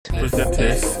This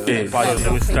is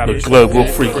the global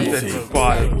frequency.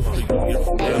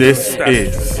 This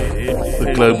is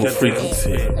the global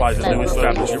frequency.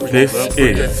 This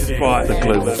is the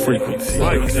global frequency.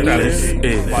 This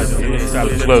is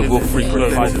the global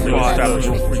frequency.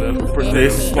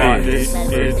 This is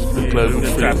the global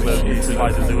frequency.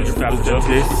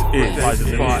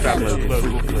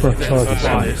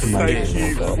 Thank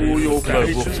you for your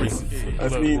patience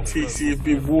as me and TC have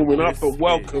been warming up, but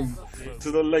welcome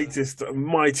to the latest and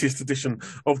mightiest edition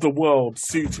of the world's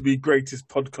soon-to-be greatest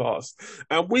podcast.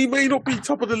 And we may not be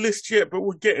top of the list yet, but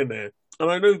we're getting there. And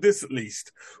I know this at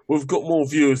least, we've got more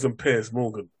viewers than Piers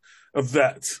Morgan. Of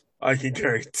that, I can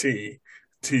guarantee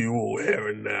to you all here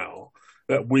and now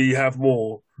that we have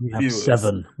more viewers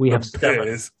seven. We have than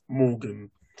Piers Morgan.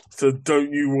 So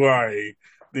don't you worry.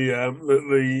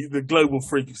 The global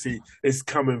frequency is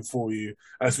coming for you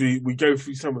as we go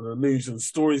through some of the news and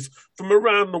stories from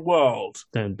around the world.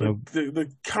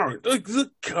 The current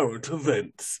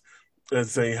events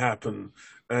as they happen,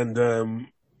 and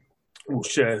we'll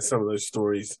share some of those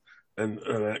stories and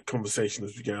that conversation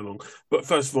as we go along. But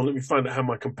first of all, let me find out how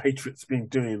my compatriots been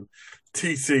doing.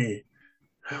 TC,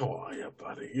 how are you,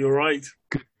 buddy? You all right?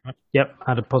 Yep,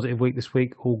 had a positive week this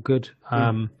week. All good.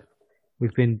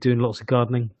 We've been doing lots of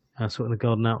gardening, sorting the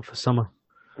garden out for summer.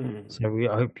 So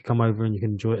I hope you come over and you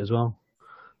can enjoy it as well.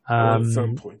 At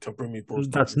some point, I'll bring me boards.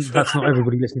 That's not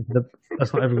everybody listening to the.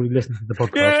 That's not everybody listening to the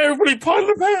podcast. Yeah, everybody pile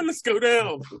them out. Let's go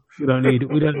down. We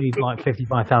don't need like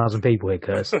 55,000 people here,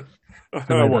 Curtis. I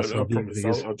won't. I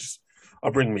promise.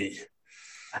 I'll bring me.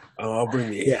 I'll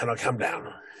bring me, and I'll come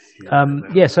down.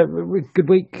 So good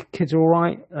week. Kids are all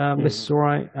right. This is all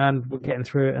right, and we're getting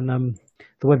through it. And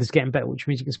the weather's getting better, which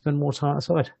means you can spend more time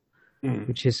outside,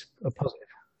 which is a positive.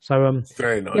 So,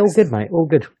 very nice. Yeah, all good, mate. All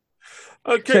good.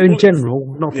 Okay. So, in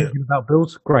general, not thinking about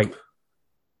bills. Great.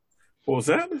 What was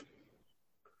that?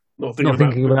 Not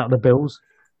thinking about the bills.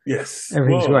 Yes,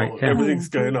 everything's great. Yeah. Everything's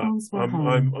going up.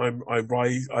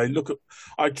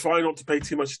 I try not to pay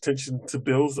too much attention to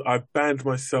bills. I've banned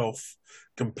myself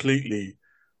completely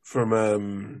from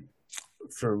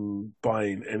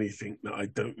buying anything that I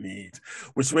don't need,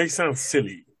 which may sound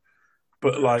silly,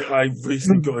 but like I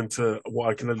recently got into what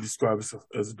I can only describe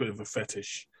as a bit of a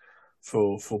fetish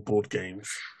for board games,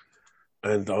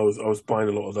 and I was buying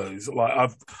a lot of those.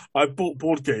 Like I've bought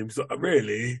board games that I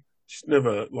really just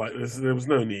never like. There was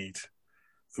no need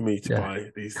for me to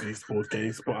buy these board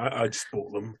games, but I just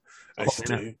bought them as you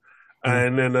do,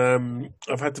 and then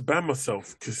I've had to ban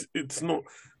myself because it's not.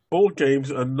 Board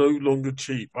games are no longer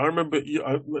cheap. I remember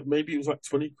maybe it was like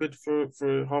 20 quid for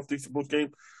a half decent board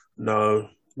game. No,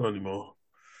 not anymore.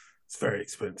 It's very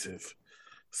expensive.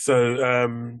 So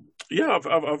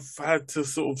I've had to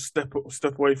sort of step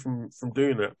away from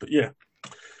doing that. But yeah,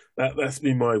 that's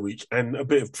been my week and a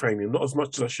bit of training. Not as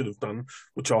much as I should have done,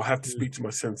 which I'll have to speak to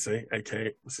my sensei,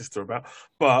 aka my sister, about.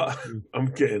 But I'm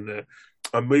getting there.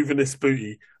 I'm moving this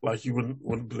booty like you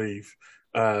wouldn't believe.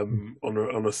 On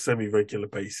a semi-regular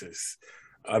basis.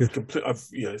 So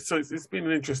it's been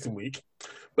an interesting week.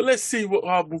 But let's see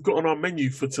what we've got on our menu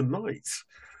for tonight.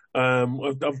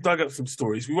 I've dug up some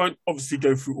stories. We won't obviously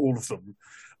go through all of them,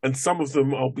 and some of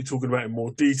them I'll be talking about in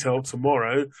more detail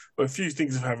tomorrow. But a few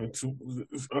things I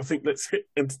think let's hit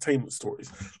entertainment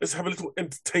stories. Let's have a little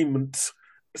entertainment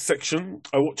section.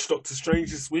 I watched Doctor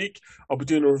Strange this week. I'll be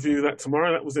doing a review of that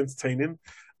tomorrow. That was entertaining.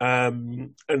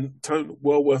 And Tone,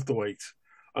 well worth the wait.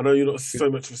 I know you're not so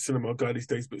much of a cinema guy these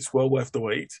days, but it's well worth the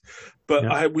wait.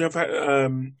 But we have had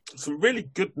some really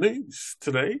good news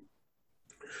today.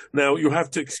 Now, you'll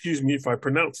have to excuse me if I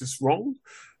pronounce this wrong,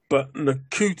 but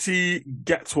Ncuti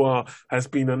Gatwa has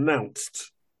been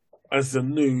announced as the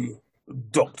new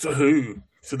Doctor Who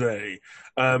today.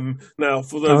 Now,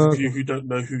 for those of you who don't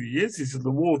know who he is, he's an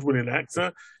award-winning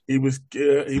actor. He was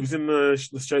in the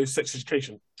show Sex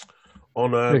Education.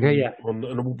 And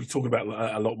we'll be talking about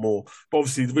that a lot more. But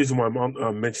obviously, the reason why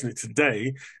I'm mentioning it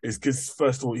today is because,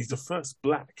 first of all, he's the first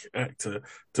black actor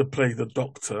to play the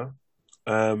Doctor.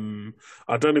 I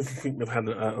don't even think they've had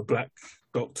a black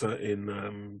Doctor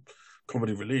in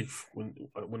Comedy Relief when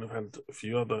I've had a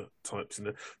few other types in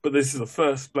there. But this is the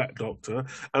first black Doctor,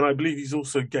 and I believe he's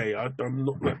also gay. I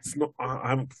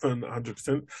haven't confirmed that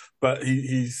 100%, but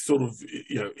he's sort of,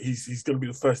 he's going to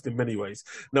be the first in many ways.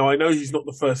 Now, I know he's not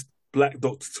the first black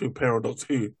Doctor to appear on Doctor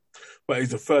Who, but he's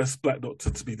the first black Doctor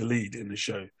to be the lead in the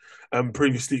show.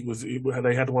 Previously,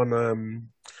 they had one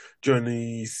during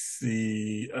the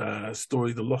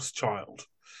story The Lost Child,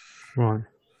 right?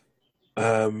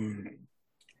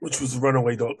 Which was a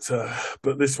runaway Doctor,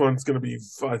 but this one's going to be,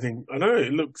 I don't know.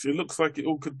 It looks like it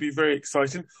all could be very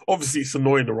exciting. Obviously, it's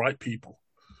annoying the right people.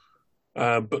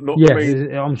 but not the Yeah,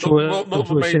 main. I'm sure. Not the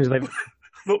As soon as main. they,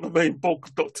 Not the main bulk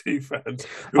of Doctor Who fans.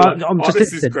 Who are like, I'm just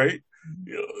this is interested. great.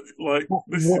 Like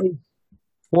this.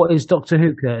 What is Doctor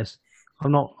Who, Curtis?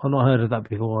 I've not heard of that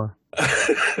before.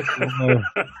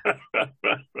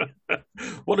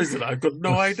 What is it? I've got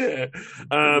no idea.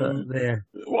 There.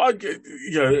 Well,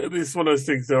 it's one of those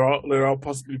things. There are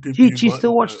possibly people. Do you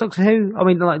still watch Doctor Who? I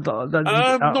mean, like,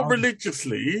 not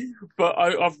religiously, but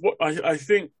I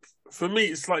think for me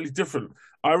it's slightly different.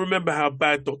 I remember how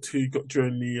bad Doctor Who got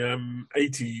during the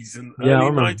 80s and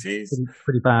early 90s.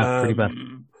 Pretty bad.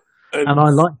 And I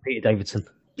like Peter Davidson.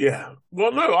 Yeah.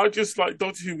 Well, no, I just like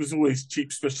Doctor Who was always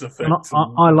cheap special effects.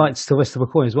 I liked Sylvester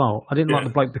McCoy as well. I didn't like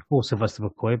the bloke before Sylvester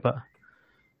McCoy, but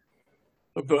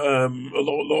a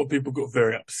lot of people got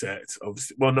very upset.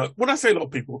 Obviously, well, no. When I say a lot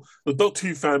of people, the Doctor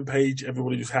Who fan page,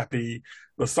 everybody was happy.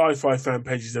 The Sci-Fi fan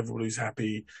pages, everybody was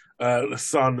happy. The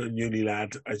Sun and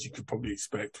Unilad, as you could probably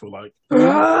expect, were like,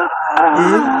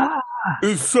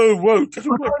 it's so woke. I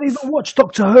don't even watch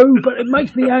Doctor Who, but it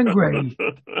makes me angry.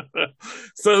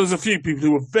 So there's a few people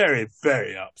who were very,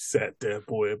 very upset, dear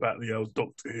boy, about the old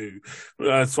Doctor Who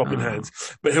swapping hands.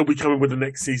 But he'll be coming with the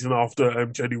next season after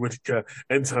Jodie Whittaker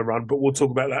ends her run. But we'll talk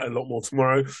about that a lot more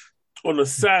tomorrow. On the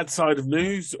sad side of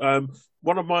news,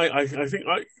 one of my, I think,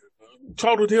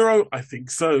 childhood hero, I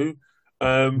think so.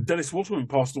 Dennis Waterman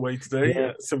passed away today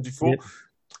at 74.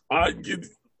 Yeah.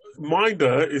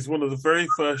 Minder is one of the very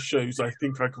first shows I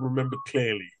think I can remember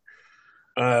clearly.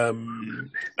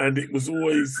 And it was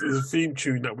always a theme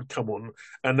tune that would come on,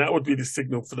 and that would be the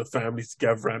signal for the family to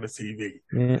gather around the TV.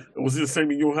 Yeah. Was it the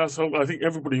same in your household? I think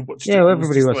everybody watched it. Yeah,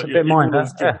 everybody was. Like, a bit Minder.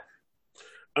 Yeah.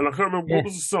 And I can't remember what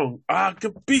was the song. I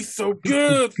could be so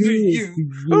good for you.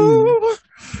 Oh.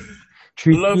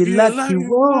 Treat you like you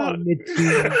want me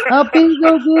to. I'll be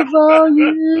so good for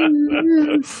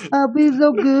you. I'll be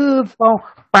so good for.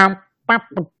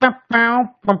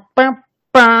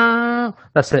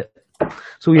 That's it.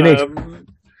 That's all you need.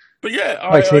 But yeah,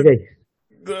 that's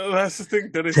the thing.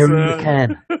 That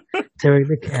Terry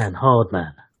McCann, hard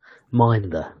man,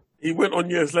 Minder. He went on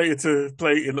years later to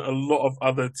play in a lot of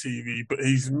other TV, but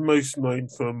he's most known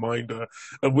for Minder,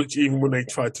 of which even when they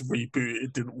tried to reboot it,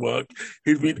 it didn't work.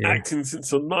 He'd been acting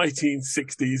since the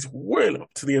 1960s, well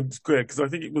up to the end of his career, because I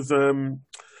think it was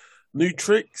New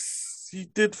Tricks he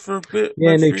did for a bit.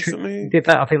 Yeah, New Tricks. He did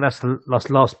that. I think that's the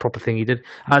last proper thing he did.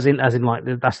 As in, like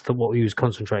that's what he was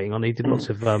concentrating on. He did lots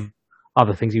of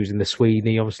other things. He was in the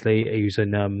Sweeney, obviously. He was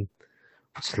in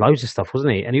loads of stuff,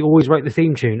 wasn't he? And he always wrote the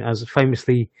theme tune, as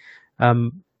famously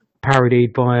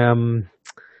parodied by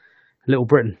Little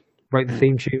Britain. Wrote the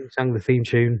theme tune, sang the theme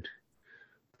tune.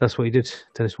 That's what he did,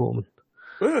 Dennis Waterman.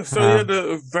 Yeah, so he had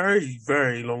a very,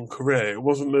 very long career. There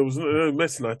was no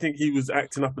messing. I think he was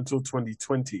acting up until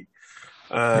 2020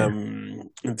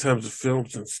 in terms of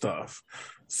films and stuff.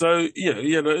 So,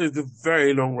 it was a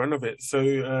very long run of it. So,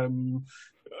 I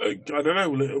don't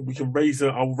know,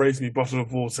 I'll raise me a bottle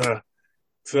of water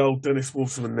to old Dennis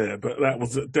Waterman there, but that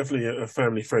was definitely a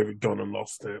family favourite gone and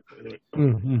lost there. Anyway.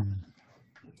 Mm-hmm.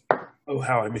 Oh,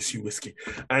 how I miss you, whiskey!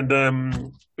 And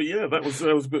but yeah, that was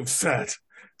a bit of sad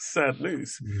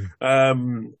news.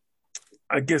 Mm-hmm.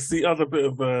 I guess the other bit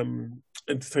of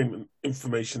entertainment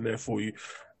information there for you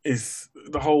is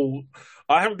the whole.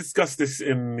 I haven't discussed this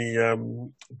in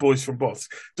the Boys from Boss,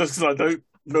 just because I don't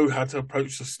know how to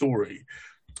approach the story.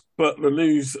 But the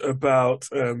news about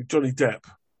Johnny Depp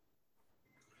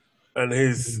and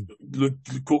his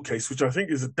court case, which I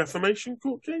think is a defamation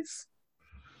court case.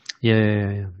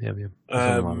 Yeah.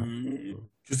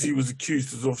 Because he was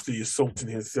accused of obviously assaulting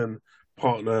his then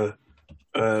partner,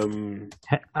 Amber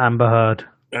Heard.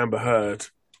 And,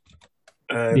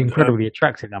 the incredibly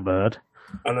attractive Amber Heard.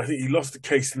 And I think he lost the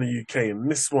case in the UK, and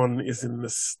this one is in the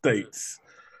States.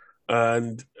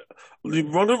 And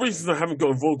one of the reasons I haven't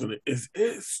got involved in it is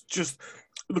it's just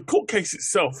the court case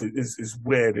itself is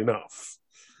weird enough.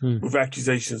 With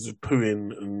accusations of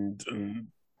pooing and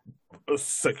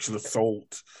sexual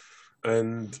assault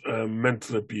and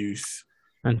mental abuse.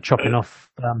 And chopping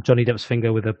off Johnny Depp's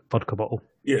finger with a vodka bottle.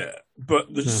 Yeah, but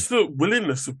there's still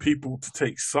willingness of people to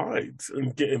take sides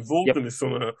and get involved in this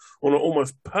on an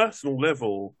almost personal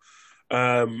level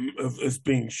as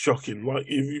being shocking. Like,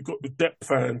 you've got the Depp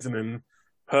fans and then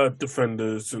Heard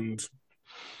defenders and...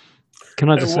 Can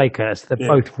I just say, Curtis, they're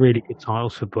both really good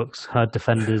titles for books, Heard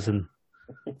defenders and...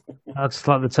 I just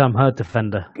like the term herd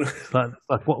defender. It's like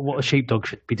what a sheepdog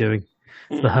should be doing.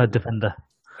 The herd defender.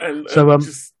 And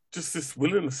just this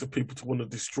willingness of people to want to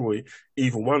destroy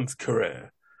either one's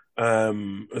career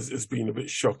has been a bit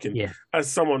shocking. Yeah.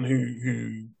 As someone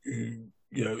who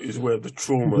is aware of the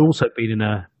trauma. You've also been in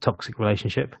a toxic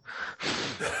relationship.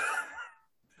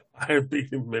 I have been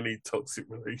in many toxic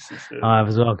relationships. I have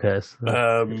as well, Curtis.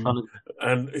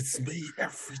 And it's me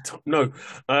every time. No,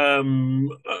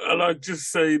 and I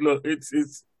just say, look,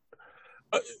 it's.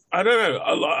 I don't know.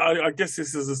 I guess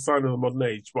this is a sign of the modern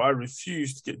age, but I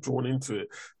refuse to get drawn into it.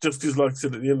 Just because, like I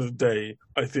said, at the end of the day,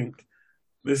 I think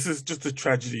this is just a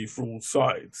tragedy for all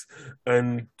sides,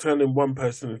 and turning one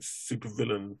person into super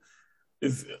villain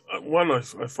is one I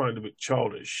find a bit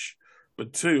childish,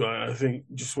 but two, I think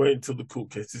just wait until the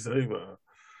court case is over.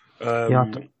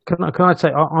 Can I say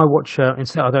I watch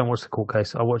instead? I don't watch the court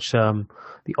case. I watch the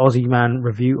Aussie Man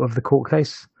review of the court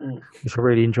case, which I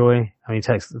really enjoy. I mean,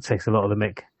 it takes a lot of the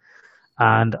mick,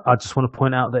 and I just want to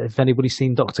point out that if anybody's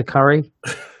seen Dr. Curry,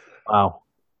 wow,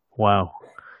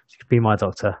 she could be my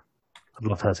doctor. I'd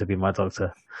love her to be my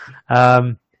doctor.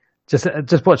 Just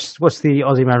watch the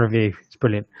Aussie Man review. It's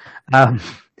brilliant. I'll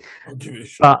give it a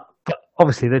shot. But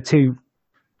obviously they're two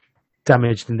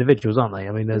damaged individuals, aren't they?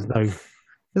 I mean, there's no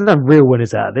real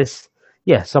winners out of this.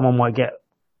 Yeah, someone might get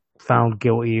found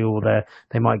guilty, or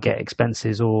they might get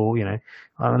expenses, or I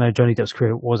don't know. Johnny Depp's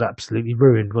career was absolutely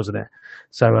ruined, wasn't it?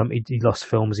 So he lost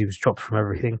films, he was dropped from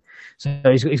everything. So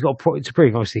he's got a point to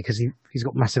prove, obviously, because he's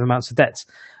got massive amounts of debts.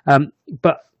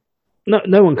 But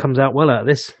no one comes out well out of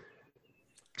this.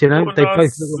 Do you know? But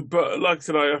like I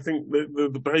said, I think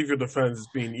the behaviour of the fans has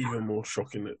been even more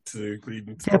shocking to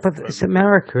Cleveland. Yeah, but it's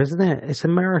America, isn't it? It's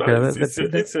America. No,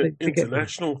 it's an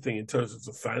international thing in terms of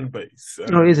the fan base.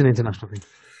 No, it is an international thing.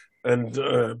 And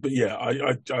but yeah,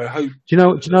 I hope. Do you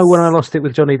know when I lost it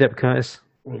with Johnny Depp, Curtis?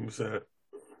 When was that?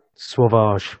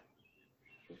 Sauvage.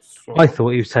 I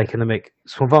thought he was taking the mick.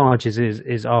 Sauvage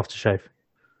is aftershave.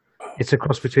 It's a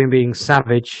cross between being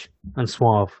savage and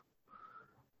suave.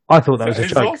 I thought that was a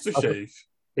joke.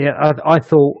 I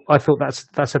thought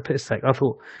that's a piss take. I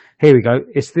thought, here we go.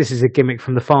 This is a gimmick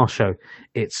from the Fast Show.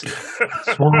 It's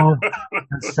suave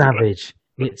and savage.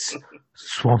 It's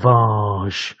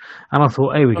sauvage. And I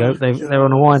thought, here we go. They're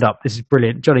on a wind up. This is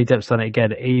brilliant. Johnny Depp's done it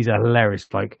again. He's a hilarious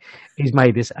bloke. He's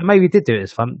made this, and maybe he did do it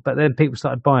as fun, but then people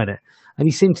started buying it, and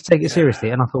he seemed to take it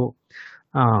seriously. And I thought,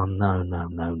 oh no.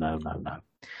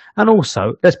 And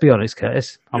also, let's be honest,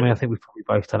 Curtis. I mean, I think we've probably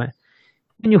both done it.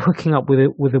 When you're hooking up with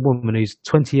a woman who's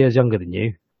 20 years younger than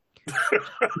you, it's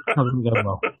not going to go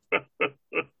well.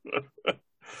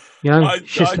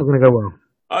 She's not going to go well.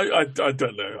 I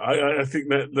don't know. I think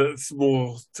that's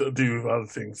more to do with other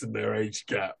things than their age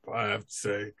gap, I have to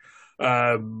say.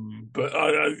 But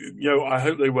I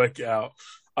hope they work it out.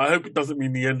 I hope it doesn't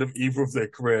mean the end of either of their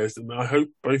careers, and I hope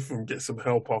both of them get some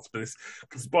help after this.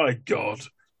 Because by God,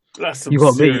 that's some you've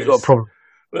got a problem.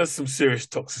 That's some serious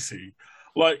toxicity.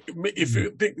 Like, if you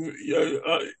think,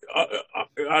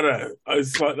 I don't know,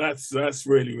 it's like that's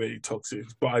really, really toxic.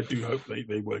 But I do hope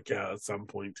they work it out at some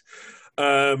point.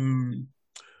 And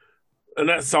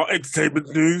that's our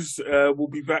entertainment news. We'll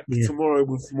be back tomorrow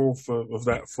with more of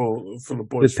that for the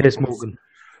boys. With Piers Morgan.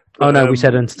 Oh no, we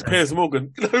said entertainment. Piers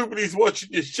Morgan. Nobody's watching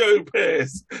your show,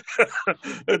 Piers.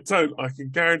 And Tone, I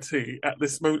can guarantee at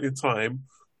this moment in time,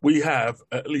 we have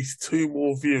at least 2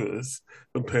 more viewers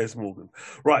than Piers Morgan.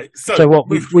 Right. So what?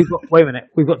 We've got. Wait a minute.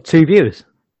 We've got 2 viewers.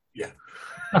 Yeah.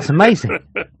 That's amazing.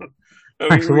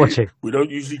 Thanks for watching. We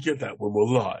don't usually get that when we're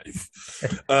live.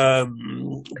 But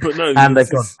no. And they've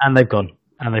gone. And they've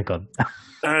gone.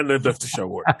 And they've left the show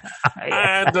already.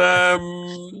 And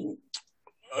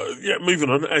moving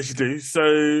on as you do. So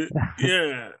I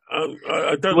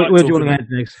don't. Where do you want to go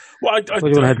next? Well,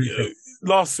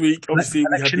 last week, obviously,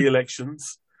 we had the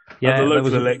elections, the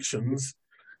local elections,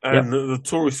 and the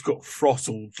Tories got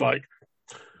throttled. Like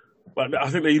I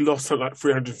think they lost something like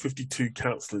 352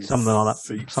 councillors, something like that,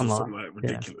 seats, something like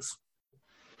ridiculous.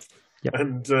 Yep.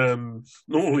 And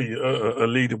normally a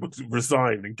leader would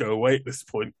resign and go away at this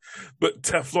point, but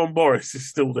Teflon Boris is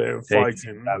still there and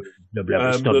fighting.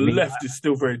 The left is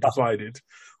still very divided.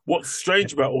 What's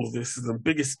strange about all of this is the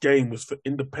biggest gain was for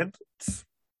independents.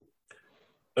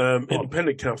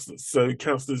 Independent councillors, so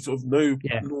councillors of no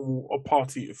normal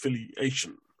party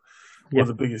affiliation, were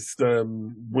the biggest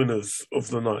winners of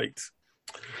the night.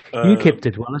 UKIP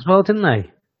did well as well, didn't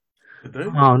they? Did they?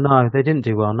 Oh no, they didn't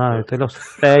do well. No, they lost.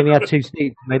 They only had 2 seats,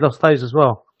 and they lost those as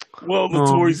well. Well, the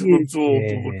Tories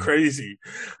were crazy.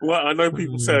 Well, I know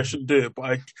people say I shouldn't do it,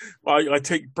 but I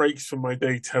take breaks from my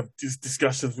day to have these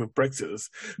discussions with Brexiters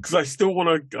because I still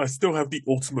have the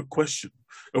ultimate question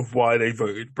of why they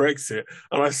voted Brexit,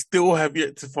 and I still have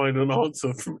yet to find an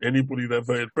answer from anybody that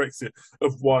voted Brexit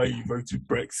of why you voted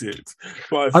Brexit.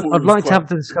 But I'd like to have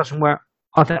the discussion where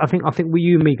I think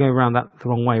you and me go around that the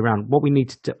wrong way around. What we need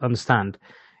to understand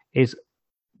is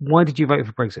why did you vote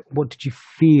for Brexit? What did you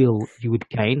feel you would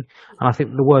gain? And I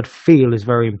think the word "feel" is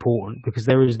very important because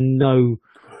there is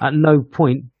at no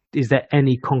point is there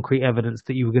any concrete evidence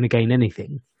that you were going to gain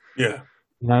anything. Yeah.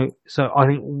 So I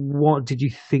think, what did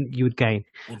you think you would gain?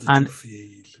 What did And you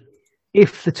feel?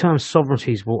 if the term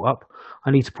sovereignty is brought up,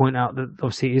 I need to point out that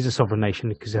obviously it is a sovereign nation,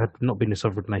 because had it not been a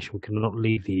sovereign nation, we could not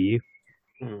leave the EU.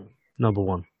 Number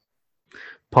one.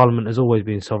 Parliament has always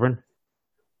been sovereign.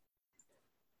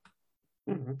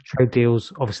 Mm-hmm. Trade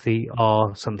deals obviously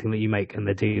are something that you make, and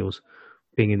they're deals.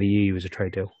 Being in the EU is a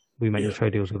trade deal. We make the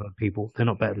trade deals with other people. They're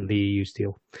not better than the EU's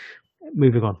deal.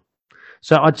 Moving on.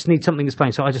 So I just need something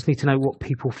explained. So I just need to know what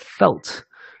people felt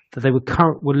that they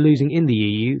were losing in the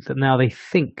EU, that now they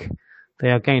think they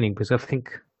are gaining. Because I think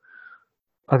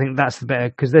that's the better,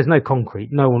 because there's no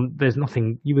concrete. There's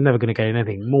nothing. You were never going to gain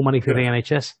anything. More money for the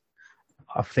NHS.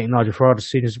 I think Nigel Farage, as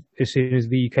soon as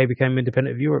the UK became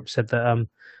independent of Europe, said that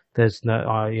there's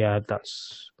no.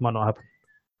 That's might not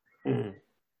happen.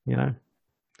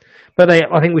 But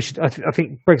I think we should. I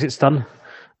think Brexit's done,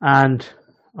 and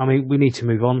I mean we need to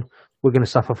move on. We're going to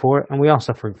suffer for it, and we are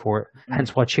suffering for it.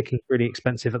 Hence why chicken's really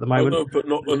expensive at the moment. No, but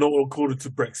not according to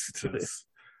Brexiters.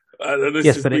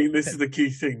 This is the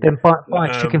key thing. Then buy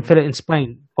a chicken fillet in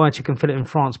Spain, buy a chicken fillet in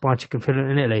France, buy a chicken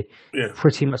fillet in Italy. Yeah.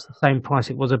 Pretty much the same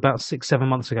price it was about 6-7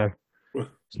 months ago.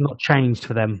 It's not changed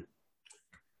for them.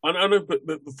 I know, but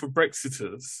for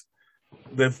Brexiters,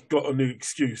 they've got a new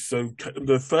excuse. So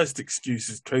the first excuse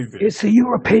is COVID. It's the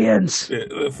Europeans. Yeah,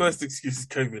 the first excuse is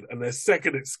COVID, and their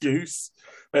second excuse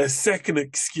is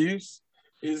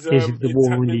the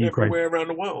war in the Ukraine everywhere around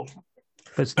the world.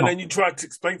 And then you try to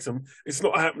explain to them it's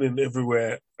not happening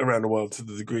everywhere around the world to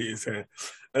the degree it's here.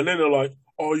 And then they're like,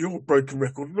 "Oh, you're a broken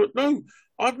record." No,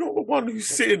 I'm not the one who's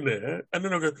sitting there. And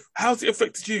then I go, "How's it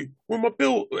affected you?" Well, my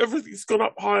bill, everything's gone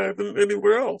up higher than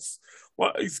anywhere else.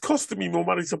 Well, it's costing me more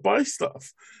money to buy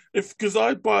stuff. Because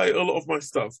I buy a lot of my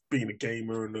stuff, being a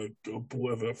gamer and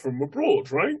whatever, from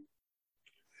abroad, right?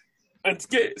 And to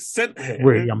get it sent here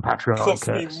really unpatriotic costs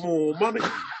me more money.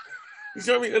 You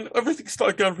know what I mean? And everything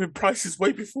started going up in prices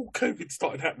way before COVID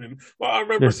started happening. Like, I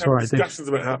remember having discussions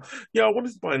about how, I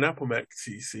wanted to buy an Apple Mac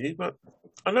TC, but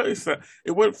I noticed that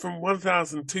it went from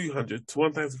 1,200 to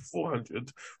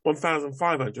 1,400,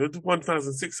 1,500,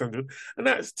 1,600, and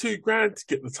that's $2,000 to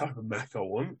get the type of Mac I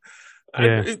want.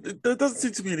 And there doesn't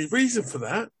seem to be any reason for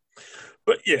that.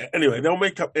 But yeah, anyway, they'll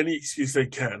make up any excuse they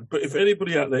can. But if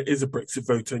anybody out there is a Brexit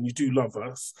voter and you do love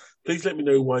us, please let me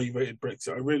know why you voted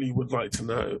Brexit. I really would like to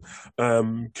know,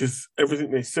 because everything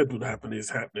they said would happen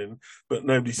is happening, but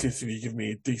nobody seems to be giving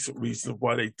me a decent reason of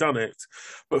why they've done it.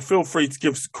 But feel free to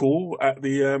give us a call at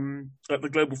the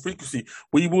Global Frequency.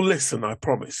 We will listen, I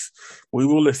promise. We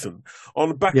will listen. On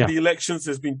the back of the elections,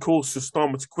 there's been calls for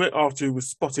Starmer to quit after he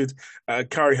was spotted at a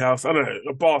curry house, I don't know,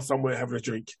 a bar somewhere having a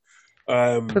drink.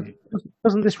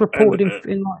 Wasn't this reported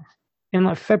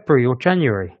in February or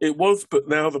January? It was, but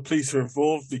now the police are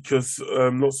involved because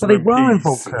not some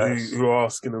MPs who are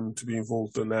asking them to be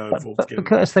involved are now involved again. But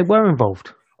Curtis, they were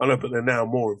involved. I know, but they're now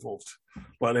more involved.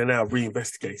 Like they're now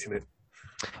reinvestigating it.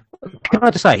 Can I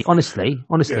just say, honestly,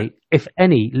 if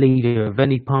any leader of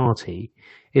any party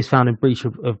is found in breach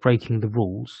of breaking the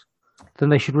rules, then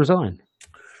they should resign.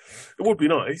 It would be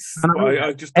nice. But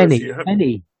I just don't see it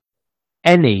happening.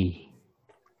 Any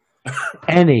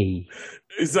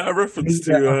is that a reference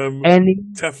to any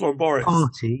Teflon Boris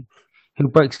party who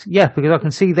breaks? Yeah, because I can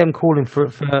see them calling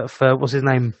for what's his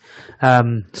name,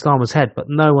 Starmer's head, but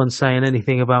no one's saying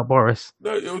anything about Boris.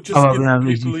 No, it'll just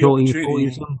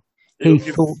he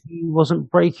thought he wasn't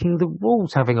breaking the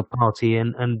rules, having a party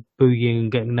and boogieing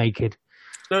and getting naked.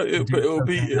 No, it'll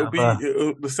be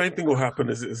the same thing will happen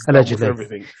as allegedly with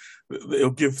everything.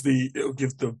 It'll give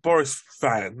the Boris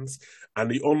fans and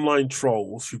the online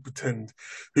trolls who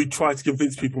try to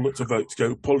convince people not to vote to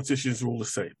go, politicians are all the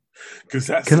same. Because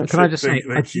that's can I just say,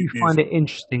 I do find it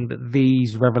interesting that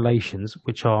these revelations,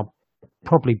 which are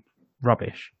probably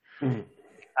rubbish,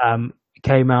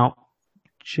 came out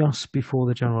just before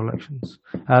the general elections,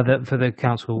 for the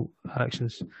council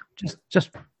elections.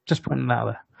 Just putting that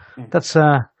out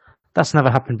there. That's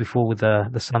never happened before with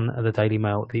the Sun, the Daily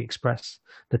Mail, the Express,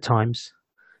 the Times.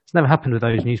 It's never happened with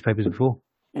those newspapers before.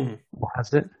 Or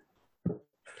has it?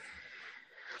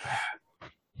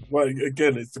 Well,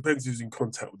 again, it depends who's in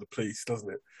contact with the police,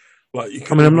 doesn't it?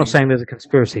 I'm not saying there's a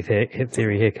conspiracy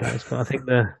theory here, Curtis, but I think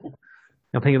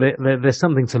there's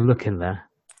something to look in there,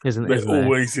 isn't there? There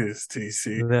always is,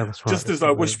 TC. Yeah, that's right. Just as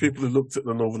I wish people had looked at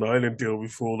the Northern Ireland deal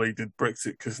before they did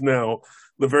Brexit, because now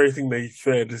the very thing they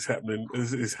feared is happening.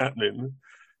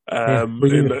 And that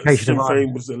Reunification Sinn of Féin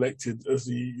Ireland. was elected as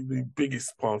the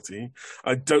biggest party.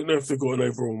 I don't know if they've got an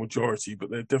overall majority, but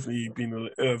they've definitely been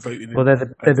voted Well,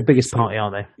 in. they're the biggest party,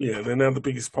 aren't they? Yeah, they're now the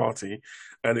biggest party,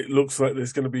 and it looks like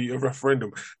there's going to be a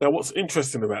referendum. Now, what's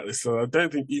interesting about this, I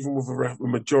don't think even with a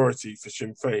majority for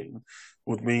Sinn Féin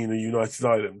would mean a united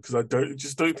Ireland, because I don't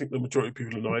think the majority of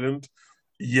people in Ireland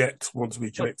yet want to be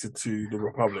connected to the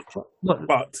Republic.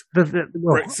 But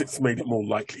Brexit's made it more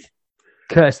likely.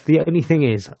 Curtis, the only thing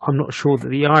is, I'm not sure that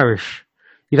the Irish.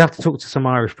 You'd have to talk to some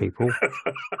Irish people.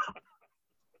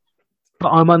 But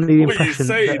I'm under the impression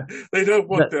that they don't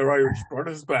want their Irish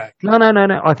brothers back. No.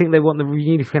 I think they want the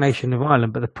reunification of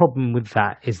Ireland. But the problem with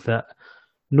that is that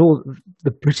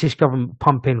the British government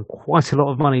pump in quite a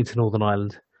lot of money to Northern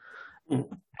Ireland.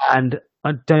 And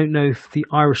I don't know if the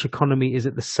Irish economy is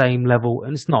at the same level.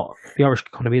 And it's not. The Irish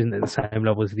economy isn't at the same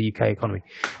level as the UK economy.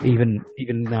 Even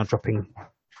now dropping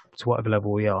to whatever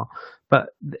level we are. But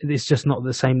it's just not at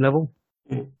the same level.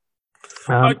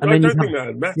 I don't think that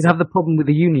would matter. You'd have the problem with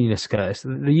the unionists, Curtis.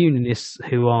 The unionists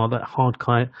who are that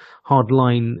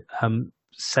hardline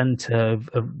centre of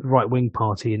the right wing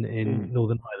party in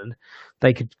Northern Ireland,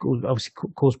 they could obviously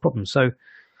cause problems. So,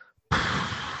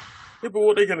 yeah, but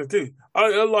what are they going to do?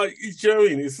 I like, you know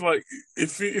what I mean? It's like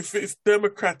if it's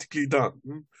democratically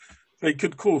done, they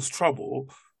could cause trouble.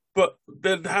 But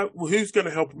then who's going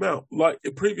to help them out? Like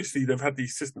previously, they've had the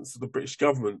assistance of the British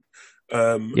government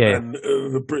and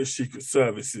the British Secret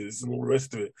Services and all the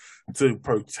rest of it to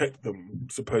protect them,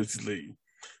 supposedly,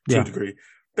 to a degree.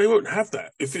 They won't have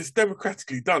that. If it's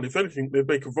democratically done, if anything, they'd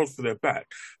make a rod for their back.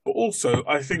 But also,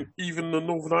 I think even the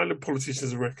Northern Ireland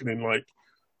politicians are reckoning like,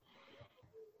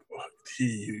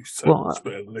 much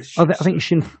better than this. I think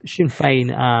Sinn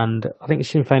Féin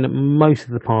and most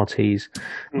of the parties.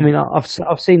 I mean, I've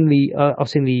seen the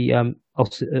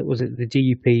was it the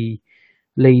DUP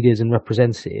leaders and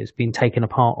representatives being taken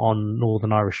apart on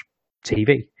Northern Irish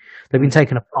TV. They've been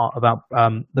taken apart about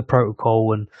the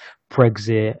protocol and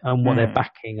Brexit and what they're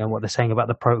backing and what they're saying about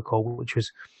the protocol, which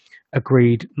was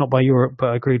agreed not by Europe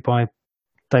but agreed by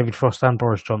David Frost and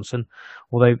Boris Johnson,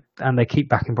 and they keep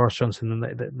backing Boris Johnson,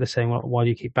 and they're saying, well, why do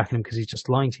you keep backing him? Because he's just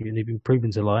lying to you, and he's been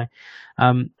proven to lie.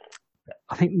 I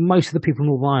think most of the people in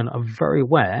Northern Ireland are very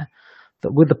aware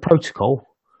that with the protocol,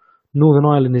 Northern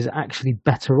Ireland is actually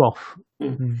better off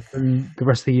than the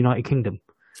rest of the United Kingdom.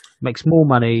 It makes more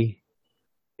money.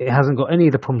 It hasn't got any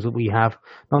of the problems that we have.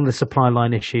 None of the supply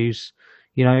line issues.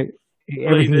 You know,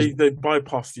 they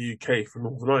bypassed the UK for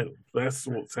Northern Ireland. That's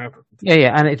what's happened.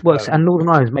 Yeah, and it works. And Northern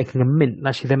Ireland is making a mint.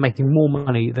 Actually, they're making more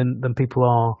money than people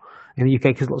are in the UK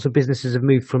because lots of businesses have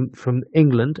moved from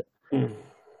England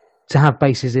to have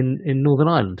bases in Northern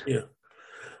Ireland. Yeah.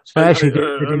 So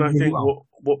and I think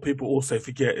what people also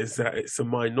forget is that it's a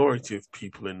minority of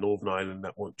people in Northern Ireland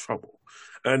that want trouble.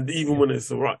 And even when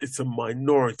it's it's a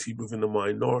minority within a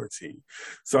minority.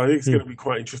 So I think it's going to be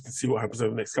quite interesting to see what happens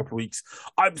over the next couple of weeks.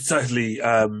 I'm certainly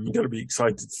going to be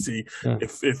excited to see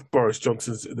if Boris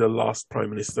Johnson's the last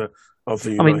Prime Minister of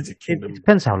the United Kingdom. It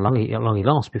depends how long he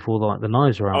lasts before the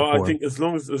knives are out. I think as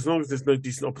long as there's no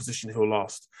decent opposition, he'll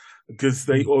last. Because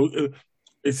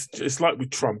it's like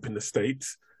with Trump in the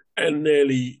States, and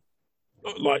nearly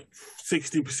like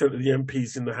 60% of the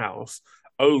MPs in the House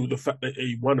owe the fact that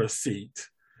he won a seat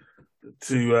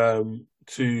to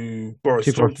Boris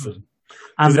Johnson.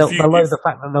 And they'll owe the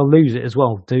fact that they'll lose it as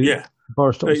well.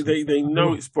 Boris Johnson. They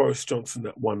know it's Boris Johnson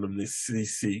that won them these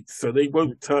seats, so they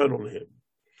won't turn on him.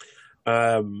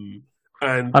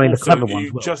 And also,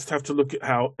 you just have to look at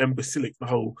how imbecilic the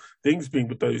whole thing's been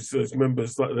with those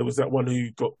members. Like there was that one who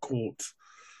got caught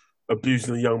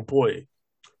abusing a young boy,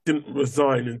 didn't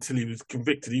resign until he was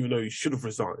convicted, even though he should have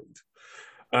resigned.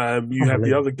 You had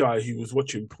the other guy who was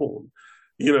watching porn.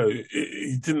 You know,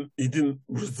 he didn't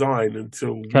resign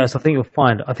until. Yes, I think you'll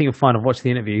find. I've watched the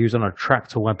interview. He was on a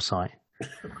Tractor website.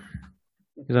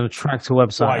 He was on a Tractor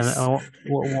website. And,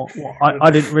 I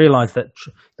didn't realise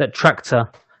that Tractor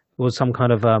was some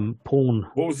kind of porn.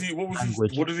 What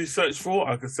did he search for?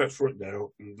 I can search for it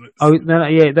now.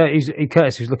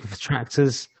 Curtis was looking for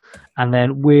tractors, and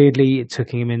then weirdly it took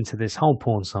him into this whole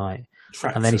porn site,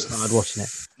 and then he started watching it.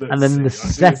 And then the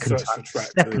second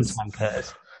time,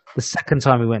 Curtis, the second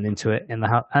time he went into it in the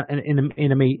house,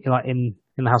 in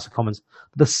the House of Commons.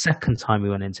 The second time he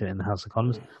went into it in the House of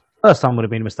Commons. First time would have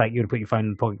been a mistake. You would have put your phone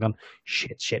in the pocket, gone,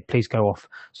 shit, please go off.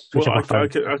 Switch off my phone. I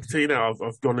can tell you now,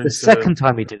 I've gone into... The second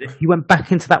time he did it, he went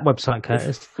back into that website,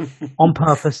 Curtis, on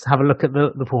purpose to have a look at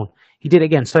the porn. He did it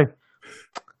again. So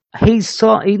he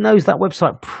knows that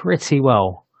website pretty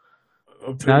well.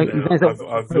 I've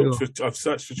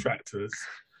searched for tractors.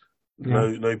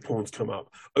 No porn's come up.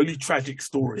 Only tragic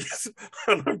stories.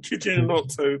 And I'm kidding you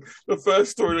not. So the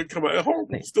first story that come out, a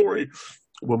horrible story.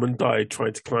 Woman died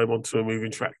trying to climb onto a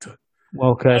moving tractor.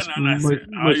 Well, Curtis, I've got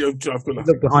nothing.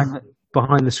 look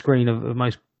behind the screen of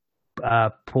most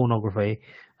pornography.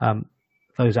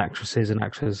 Those actresses and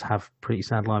actors have pretty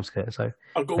sad lives, Curtis. So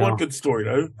I've got one good story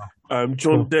though.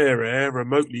 John Dere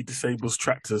remotely disables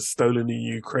tractors stolen in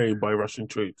Ukraine by Russian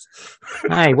troops.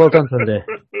 Hey, well done, John Deere.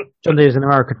 John Deere is an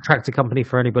American tractor company.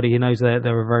 For anybody who knows, they're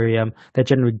a very they're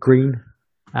generally green,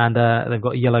 and they've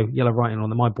got yellow writing on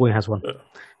them. My boy has one,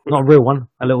 not a real one,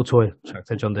 a little toy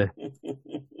tractor. John Deere.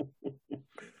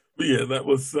 But yeah, that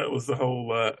was the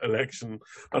whole election.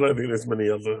 I don't think there's many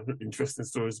other interesting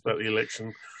stories about the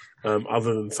election,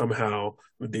 other than somehow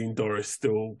Nadine Dorries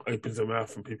still opens her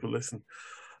mouth and people listen.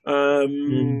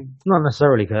 Not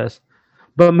necessarily, Curtis.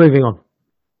 But moving on.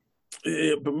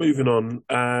 Yeah, but moving on,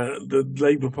 the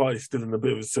Labour Party is still in a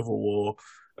bit of a civil war.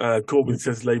 Corbyn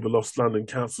says Labour lost London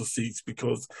council seats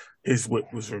because his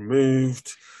whip was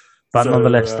removed. But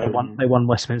nonetheless, they won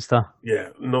Westminster. Yeah,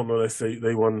 nonetheless,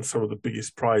 they won some of the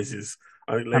biggest prizes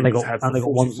I think Labour's had for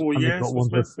 44 years was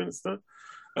Westminster.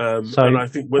 And I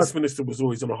think Westminster was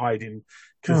always on a hiding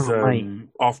because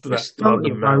after that, start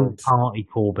your own party,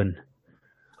 Corbyn.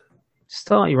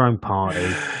 Start your own party.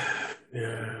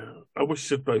 Yeah, I wish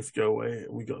they'd both go away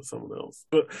and we got someone else.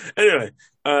 But anyway,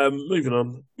 moving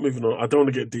on. I don't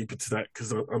want to get deep into that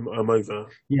because I'm over.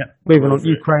 Yeah, moving on.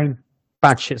 Ukraine,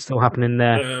 bad shit still happening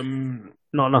there.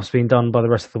 Not enough's being done by the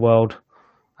rest of the world.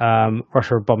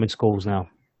 Russia are bombing schools now.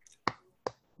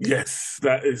 Yes,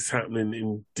 that is happening.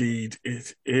 Indeed,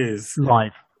 it is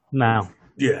live now.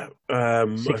 Yeah, I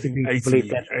think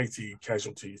 80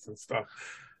 casualties and stuff.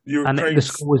 And the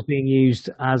school was being used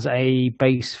as a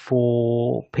base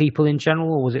for people in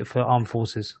general, or was it for armed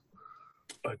forces?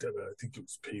 I don't know. I think it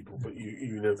was people, but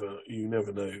you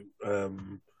never know.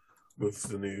 With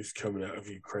the news coming out of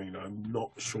Ukraine, I'm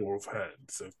not sure of hand,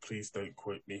 so please don't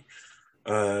quote me.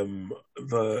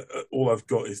 All I've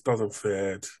got is dozens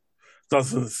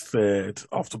fared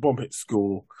after bomb hit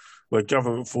school, where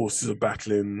government forces are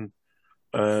battling.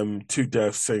 2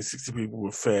 deaths, saying 60 people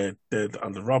were found dead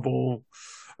under rubble.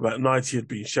 About 90 had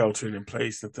been sheltering in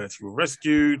place and 30 were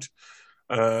rescued.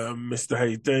 Mr.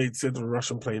 Haydad said a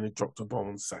Russian plane had dropped a bomb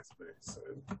on Saturday. So,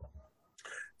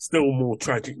 still more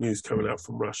tragic news coming out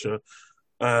from Russia.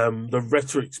 The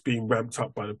rhetoric's being ramped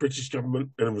up by the British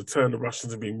government, and in return, the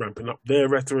Russians have been ramping up their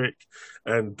rhetoric.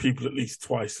 And people at least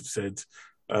twice have said,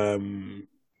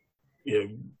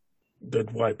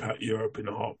 they'd wipe out Europe in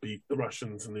a heartbeat. The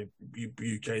Russians and the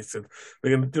UK said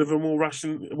they're going to deliver more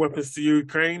Russian weapons to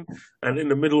Ukraine. And in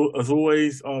the middle, as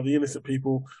always, are the innocent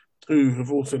people who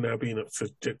have also now been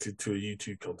subjected to a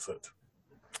U2 concert.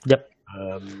 Yep.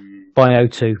 By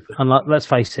O2. And let's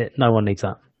face it, no one needs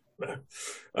that.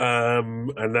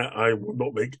 And that I will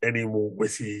not make any more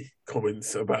witty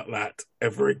comments about that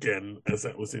ever again, as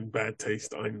that was in bad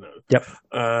taste, I know. Yep.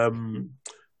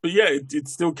 But yeah, it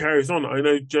still carries on. I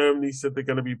know Germany said they're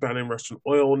going to be banning Russian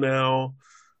oil now.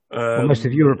 Most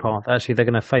of Europe are. Actually, they're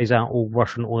going to phase out all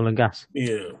Russian oil and gas.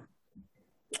 Yeah.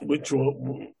 Which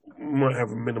might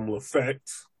have a minimal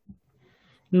effect.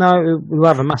 No, it will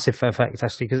have a massive effect,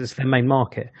 actually, because it's their main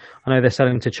market. I know they're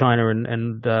selling to China and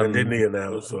India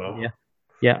now as well.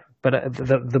 Yeah. But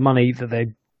the money that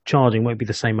they're charging won't be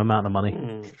the same amount of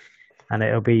money. And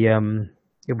it'll be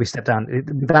stepped down.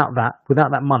 Without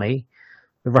that money,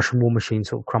 the Russian war machine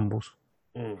sort of crumbles.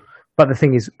 But the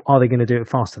thing is, are they going to do it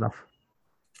fast enough?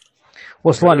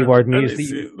 What slightly worried me is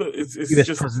the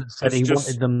US president said he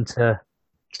wanted them to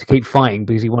keep fighting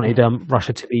because he wanted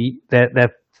Russia to be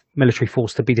their military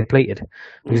force to be depleted,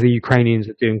 because the Ukrainians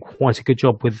are doing quite a good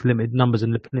job with limited numbers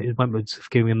and limited weapons of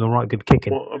giving them the right good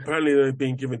kicking. Well, apparently they've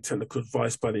been given technical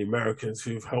advice by the Americans,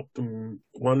 who've helped them,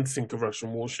 one, sink a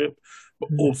Russian warship, but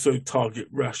also target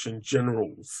Russian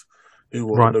generals who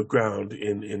were on the ground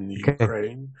in the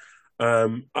Ukraine.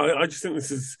 I just think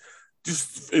this is,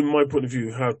 just in my point of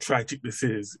view, how tragic this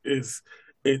is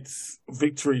it's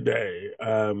Victory Day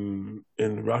in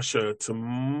Russia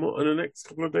in the next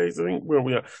couple of days, I think, where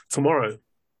we are tomorrow.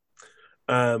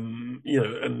 And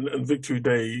Victory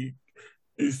Day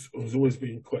has always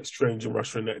been quite strange in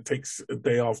Russia, and that it takes a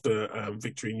day after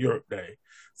Victory in Europe Day.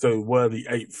 So we're the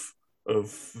 8th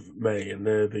of May and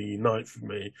they're the 9th of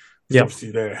May. So obviously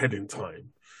they're ahead in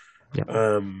time. Yep.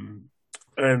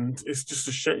 And it's just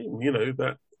a shame,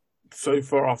 that so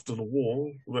far after the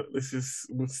war, that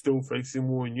we're still facing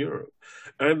war in Europe.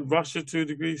 And Russia, to a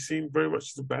degree, seem very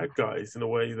much the bad guys in a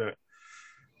way that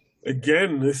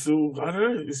again, this all I don't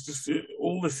know. It's just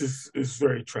all this is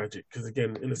very tragic because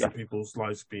again, innocent people's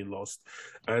lives being lost,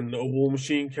 and a war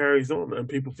machine carries on, and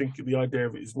people think the idea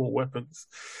of it is more weapons.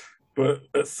 But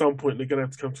at some point, they're going to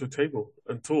have to come to a table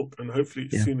and talk, and hopefully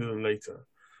it's sooner than later.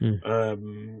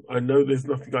 I know there's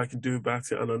nothing I can do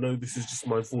about it, and I know this is just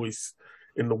my voice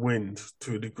in the wind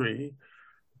to a degree.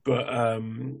 But I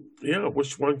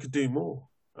wish one could do more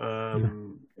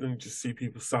than just see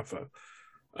people suffer.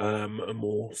 And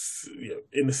more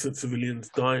innocent civilians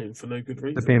dying for no good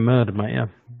reason. They're being murdered, mate. Yeah,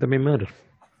 they're being murdered.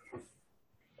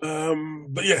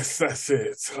 But yes, that's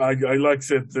it. I like I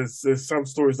said, there's some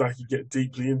stories I could get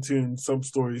deeply into, and some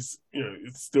stories,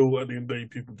 it's still at the end of the day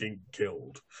people getting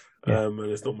killed. And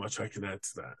there's not much I can add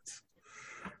to that.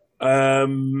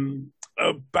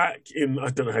 Back in, I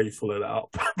don't know how you follow that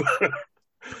up.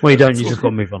 Well, you don't. You just got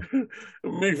to move on.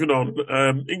 Moving on.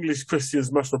 English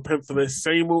Christians must repent for their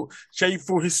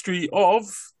shameful history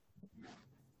of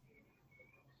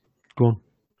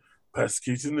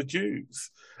persecuting the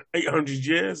Jews. 800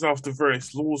 years after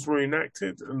various laws were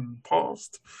enacted and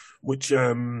passed, which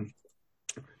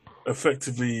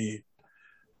effectively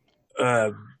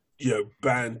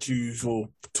banned Jews or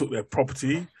took their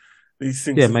property. These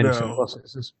things made now.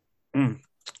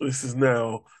 This is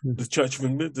now the Church of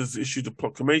England has issued a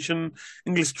proclamation.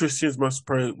 English Christians must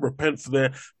repent for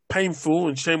their painful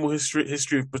and shameful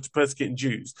history of persecuting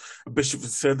Jews. A bishop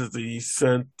has said at the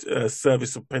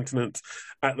service of penitence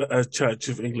at the Church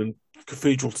of England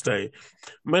Cathedral today.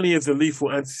 Many of the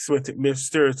lethal anti-Semitic myths,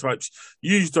 stereotypes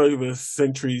used over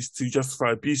centuries to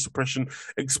justify abuse, oppression,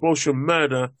 expulsion,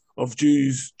 murder of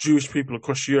Jewish people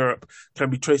across Europe can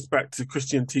be traced back to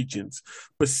Christian teachings,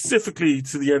 specifically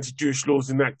to the anti-Jewish laws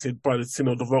enacted by the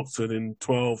Synod of Oxford in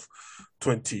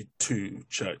 1222,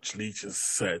 church leaders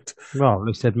said. Well, at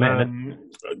least admit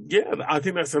it. I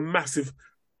think that's a massive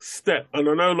step. And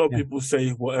I know a lot of people say,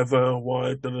 whatever,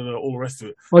 why, all the rest of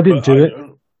it. Well, I didn't do it.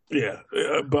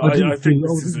 But I think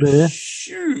this is a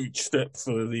huge step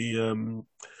for the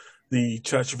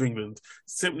Church of England,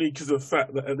 simply because of the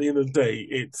fact that at the end of the day,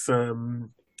 it's the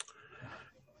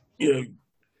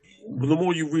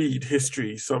more you read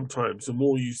history, sometimes the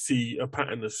more you see a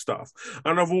pattern of stuff.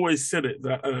 And I've always said it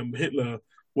that Hitler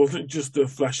wasn't just a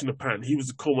flash in the pan; he was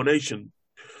a culmination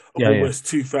of almost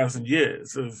 2,000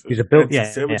 years of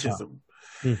anti-Semitism.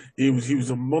 He was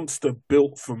a monster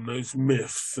built from those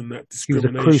myths and that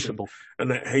discrimination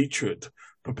and that hatred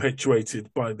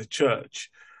perpetuated by the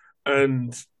church.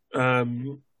 And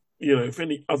if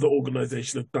any other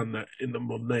organization had done that in the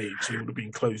modern age, it would have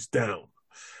been closed down.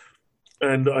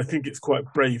 And I think it's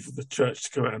quite brave of the church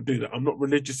to come out and do that. I'm not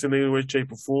religious in any way,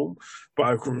 shape, or form, but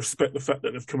I can respect the fact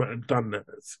that they've come out and done that.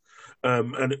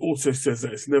 And it also says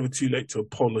that it's never too late to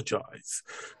apologize,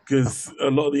 because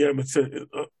a lot of the amateur.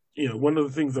 One of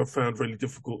the things I've found really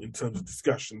difficult in terms of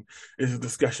discussion is a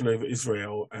discussion over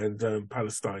Israel and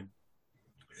Palestine.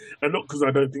 And not because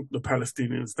I don't think the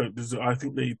Palestinians don't deserve, I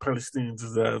think the Palestinians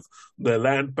deserve their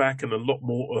land back and a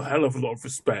hell of a lot of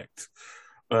respect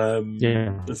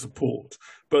and support.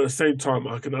 But at the same time,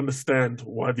 I can understand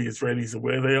why the Israelis are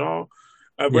where they are.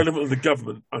 Relevant to the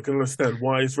government, I can understand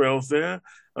why Israel's there,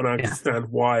 and I understand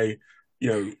why,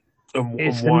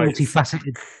 it's a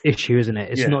multifaceted issue, isn't it?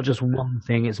 It's not just one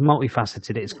thing. It's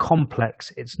multifaceted. It's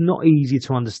complex. It's not easy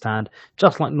to understand.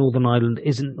 Just like Northern Ireland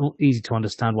isn't easy to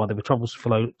understand why there were troubles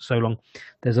for so long.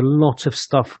 There's a lot of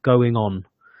stuff going on,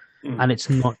 and it's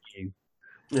not new.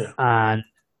 Yeah, and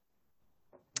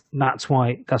that's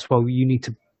why you need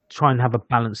to try and have a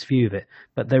balanced view of it.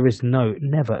 But there is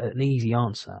never an easy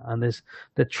answer, and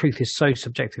the truth is so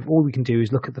subjective. All we can do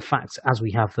is look at the facts as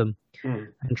we have them.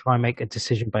 And try and make a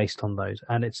decision based on those.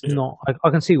 And it's not. I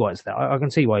can see why it's there. I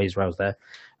can see why Israel's there,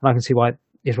 and I can see why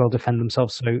Israel defend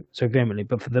themselves so vehemently.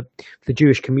 But for the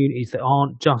Jewish communities that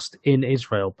aren't just in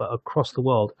Israel but across the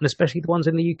world, and especially the ones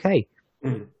in the UK,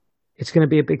 it's going to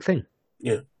be a big thing.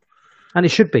 Yeah, and it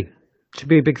should be. It should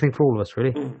be a big thing for all of us,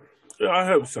 really. Yeah, I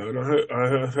hope so, and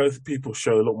I hope people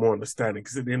show a lot more understanding.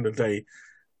 Because at the end of the day,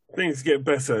 things get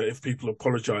better if people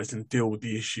apologise and deal with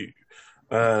the issue.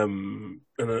 And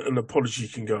an apology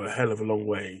can go a hell of a long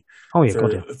way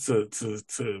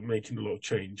to making a lot of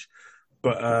change.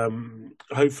 But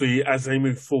hopefully, as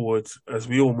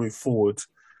we all move forward,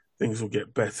 things will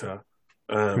get better,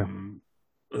 and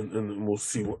we'll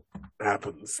see what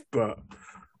happens. But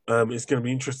it's going to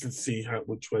be interesting to see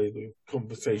which way the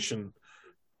conversation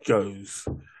goes.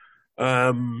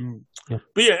 But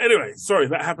anyway, sorry,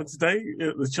 that happened today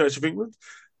at the Church of England.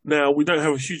 Now, we don't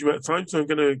have a huge amount of time, so I'm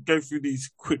going to go through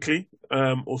these quickly,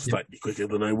 or slightly quicker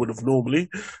than I would have normally,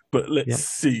 but let's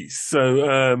see.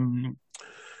 So,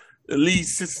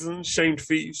 Leeds citizens shamed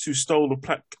thieves who stole a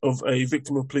plaque of a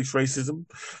victim of police racism.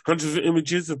 Hundreds of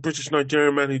images of British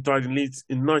Nigerian man who died in Leeds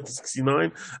in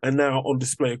 1969 are now on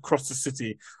display across the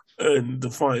city in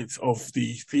defiance of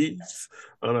the thieves.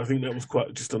 And I think that was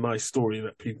quite just a nice story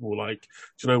that people were like,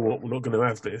 do you know what, we're not going to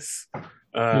have this.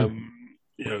 You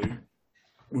know,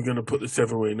 we're going to put this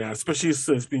everywhere now, especially as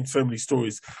there's been so many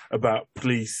stories about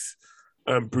police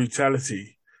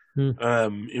brutality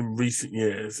in recent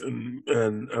years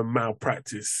and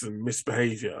malpractice and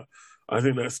misbehaviour. I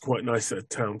think that's quite nice that a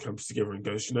town comes together and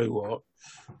goes, you know what,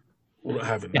 we're not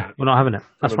having that. We're not having it.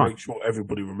 That's right. Make sure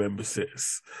everybody remembers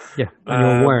this. Yeah, and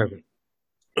you're aware of it.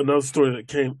 Another story that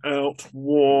came out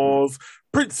was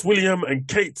Prince William and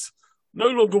Kate no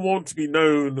longer want to be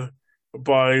known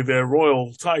by their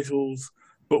royal titles,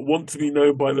 but want to be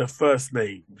known by their first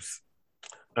names.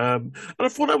 And I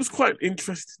thought that was quite an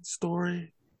interesting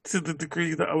story, to the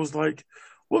degree that I was like,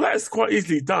 well, that's quite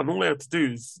easily done. All they have to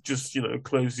do is just, you know,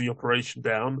 close the operation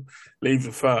down, leave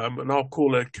the firm, and I'll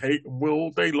call her Kate and Will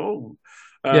all day long.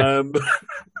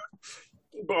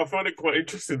 But I find it quite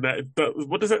interesting that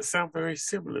what does that sound very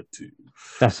similar to?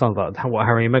 That sounds like what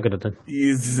Harry and Meghan have done.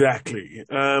 Exactly.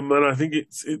 And I think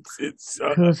it's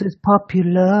because it's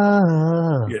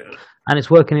popular. Yeah. And it's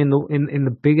working in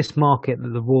the biggest market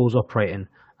that the royals operate in,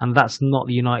 and that's not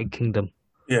the United Kingdom.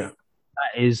 Yeah.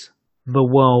 That is the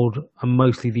world and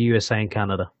mostly the USA and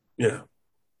Canada. Yeah.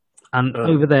 And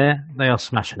over there, they are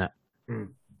smashing it.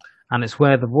 And it's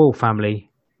where the royal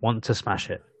family want to smash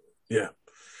it. Yeah.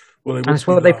 Well, and it's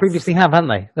what they previously have, haven't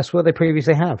they? That's what they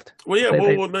previously have. Well, yeah,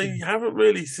 they haven't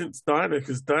really since Diana,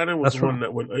 because Diana was the one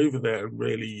that went over there and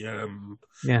really...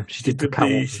 she did the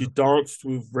catwalk. She danced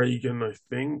with Reagan, I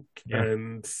think,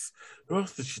 and who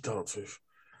else did she dance with?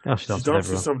 Oh, she danced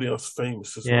with somebody else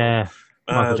famous as well.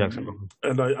 Michael Jackson.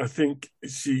 And I think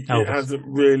it hasn't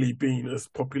really been as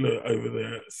popular over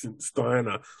there since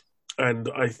Diana. And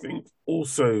I think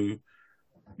also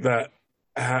that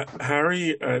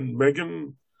Harry and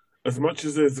Meghan, as much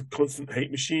as there's a constant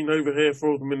hate machine over here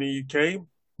for them in the UK,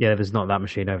 there's not that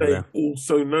machine over there. They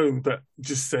also know that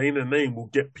just saying a name will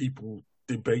get people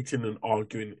debating and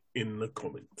arguing in the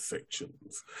comment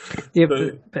sections. Yeah,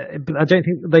 but I don't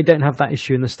think they don't have that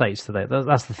issue in the States today.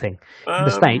 That's the thing. In the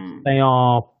States, they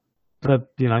are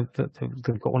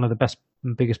they've got one of the best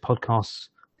and biggest podcasts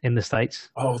in the States.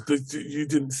 Oh, you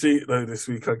didn't see it though this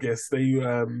week, I guess. They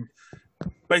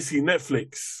basically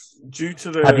Netflix, due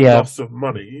to their loss of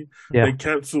money, they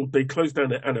closed down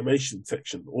their animation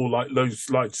section, or like those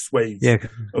large swathes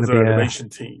of their animation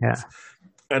teams. Yeah.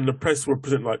 And the press were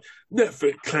presenting like,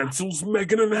 Netflix cancels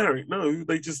Meghan and Harry. No,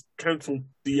 they just cancelled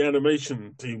the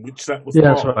animation team, which that was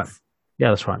that's right.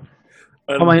 Yeah, that's right.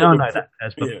 And I know that.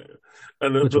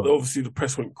 And obviously the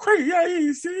press went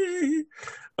crazy,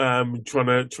 trying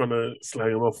to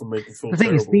slag them off and make it feel terrible.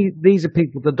 The thing is, these are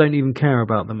people that don't even care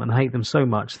about them and hate them so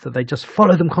much that they just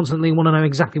follow them constantly and want to know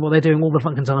exactly what they're doing all the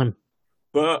fucking time.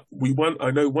 But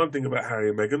I know one thing about Harry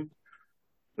and Meghan.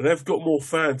 They've got more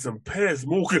fans than Piers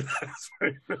Morgan has.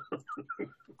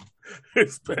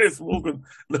 It's Piers Morgan.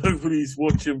 Nobody's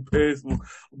watching Piers Morgan.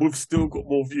 We've still got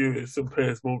more viewers than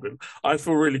Piers Morgan. I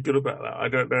feel really good about that. I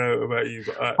don't know about you,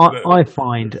 but I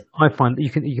find you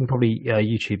can probably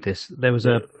YouTube this. There was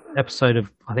a episode of,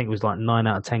 I think it was like 9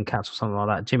 out of 10 Cats or something like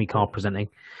that. Jimmy Carr presenting,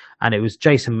 and it was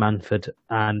Jason Manford,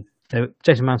 and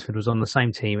Jason Manford was on the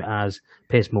same team as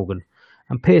Piers Morgan,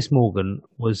 and Piers Morgan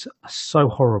was so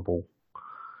horrible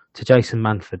to Jason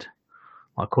Manford,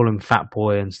 I call him fat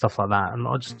boy and stuff like that, and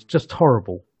just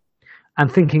horrible,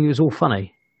 and thinking it was all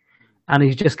funny, and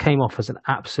he just came off as an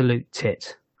absolute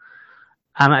tit.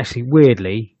 And actually,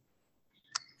 weirdly,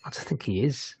 I just think he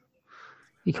is.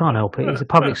 He can't help it. He's a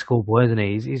public school boy, isn't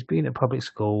he? He's been at public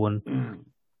school, and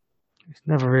he's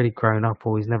never really grown up,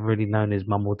 or he's never really known his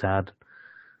mum or dad,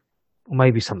 or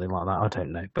maybe something like that. I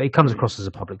don't know. But he comes across as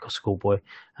a public school boy,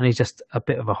 and he's just a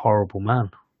bit of a horrible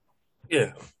man.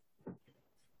 Yeah.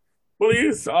 Well, he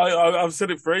is. I've said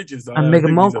it for ages. And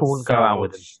Meghan Markle wouldn't go out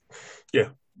with him. Yeah.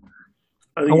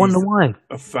 I wonder why.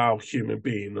 A foul human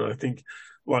being. And I think,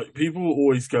 like, people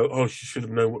always go, oh, she should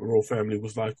have known what the royal family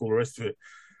was like, all the rest of it.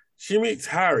 She meets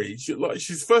Harry.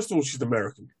 She's first of all, she's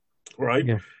American, right?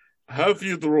 Yeah. Her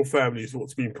view of the royal family is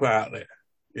what's being put out there.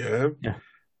 Yeah.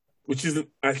 Which isn't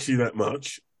actually that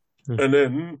much. And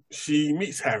then she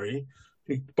meets Harry,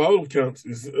 who, by all accounts,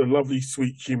 is a lovely,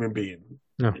 sweet human being.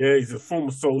 Yeah, he's a former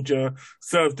soldier,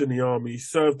 served in the army,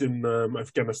 served in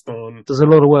Afghanistan. Does a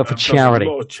lot of work for charity.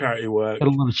 A lot of charity work. A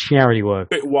lot of charity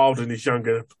work. Bit wild in his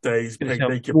younger days, played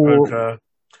naked poker.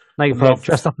 Naked poker,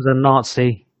 dressed up as a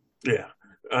Nazi. Yeah,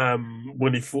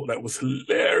 when he thought that was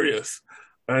hilarious.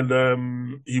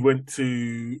 and he went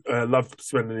to loved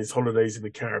spending his holidays in the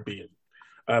Caribbean,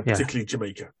 particularly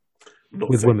Jamaica. Not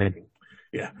with women. anything.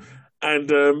 Yeah, and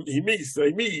they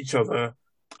meet each other.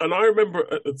 And I remember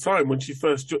at the time when she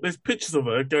first, there's pictures of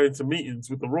her going to meetings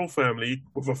with the royal family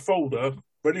with a folder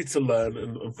ready to learn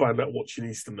and find out what she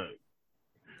needs to know.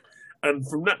 And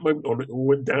from that moment on, it all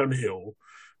went downhill.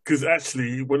 Because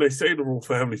actually, when they say the royal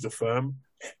family's a firm,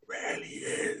 it really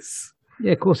is.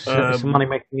 Yeah, of course, it's a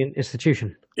money-making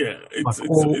institution. Yeah, it's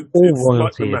all like the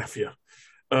royalty. mafia.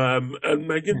 And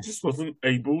Meghan just wasn't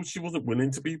able, she wasn't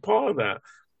willing to be part of that.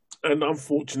 And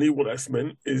unfortunately, what that's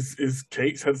meant is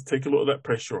Kate's had to take a lot of that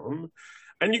pressure on.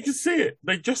 And you can see it.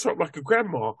 They dress her up like a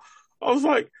grandma. I was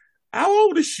like, how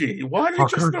old is she? Why do they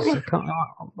dress her up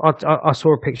like... I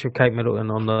saw a picture of Kate Middleton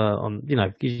on you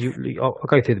know, I'll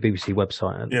go through the BBC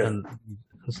website and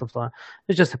stuff like that.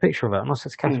 There's just a picture of her. And I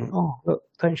said to Catherine, oh, look,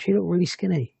 don't she look really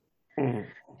skinny? You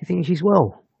think she's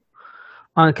well?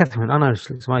 And Catherine, I know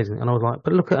she looks amazing. And I was like,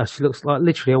 but look at her. She looks like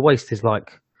literally her waist is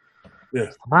like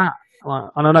that.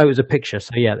 And I know it was a picture,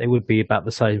 so yeah, it would be about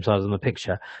the same size in the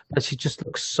picture. But she just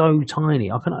looks so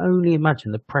tiny. I can only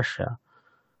imagine the pressure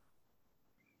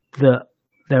that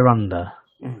they're under,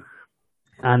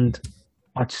 and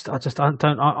I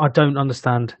don't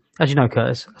understand. As you know,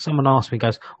 Curtis, someone asked me,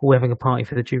 goes, "Oh, we're having a party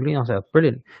for the Jubilee." I said,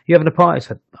 "Brilliant! You having a party?"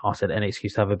 I said, "Any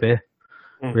excuse to have a beer,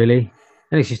 really."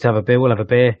 Any excuse to have a beer, we'll have a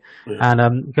beer.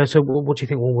 And he goes, so what do you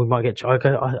think? Well, we might get... I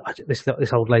go,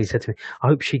 this old lady said to me, I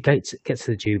hope she gets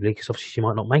to the Jubilee, because obviously she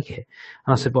might not make it.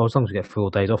 And I said, well, as long as we get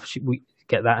 4 days off, we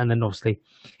get that. And then obviously,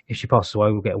 if she passes away,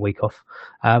 we'll get a week off.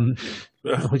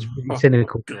 Which is really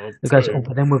cynical. It goes,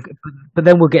 but then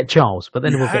we'll get Charles. But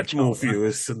then we'll get Charles. More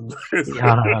viewers.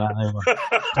 Yeah, I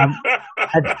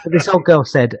know. This old girl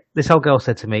said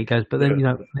to me, goes, but then,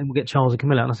 then we'll get Charles and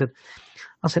Camilla. And I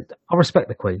said, I respect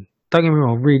the Queen. Don't get me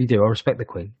wrong, I really do. I respect the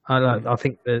Queen. I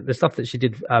think the stuff that she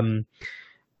did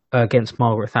against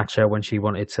Margaret Thatcher when she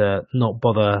wanted to not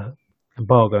bother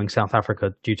embargoing South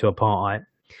Africa due to apartheid,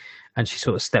 and she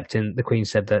sort of stepped in. The Queen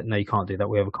said that no, you can't do that.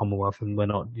 We have a Commonwealth, and we're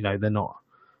not. They're not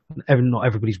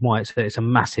everybody's white. So it's a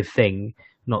massive thing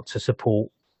not to support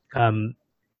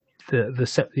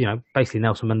basically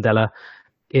Nelson Mandela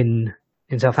in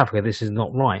South Africa. This is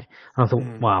not right. And I thought,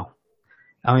 wow.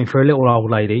 I mean, for a little old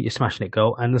lady, you're smashing it,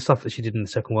 girl. And the stuff that she did in the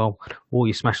Second World War,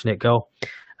 you're smashing it, girl.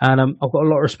 And I've got a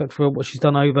lot of respect for what she's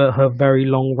done over her very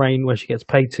long reign, where she gets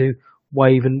paid to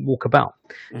wave and walk about.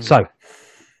 So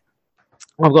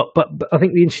but I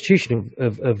think the institution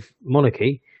of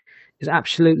monarchy is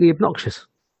absolutely obnoxious.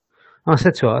 And I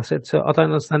said to her, I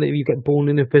don't understand if you get born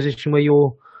in a position where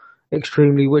you're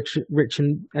extremely rich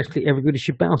and actually everybody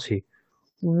should bow to you.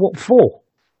 What for?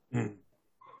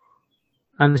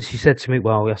 And she said to me,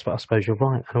 well, yes, but I suppose you're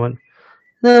right. And I went,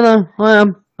 no, I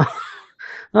am.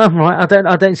 I'm right.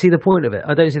 I don't see the point of it.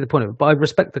 But I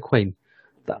respect the Queen.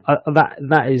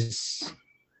 That is,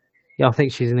 I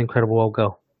think she's an incredible old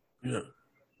girl. Yeah.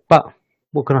 But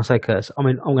what can I say, Curtis? I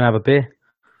mean, I'm going to have a beer.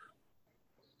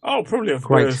 I'll probably have a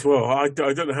beer as well. I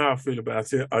don't know how I feel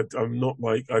about it. I'm not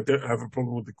like, I don't have a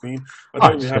problem with the Queen. I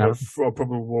don't really have a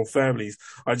problem with royal families.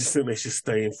 I just think they should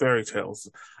stay in fairy tales.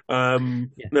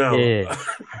 Now. Yeah.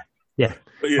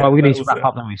 Well, we need to wrap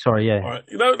up, don't we? Sorry, yeah. All right.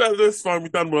 That's fine.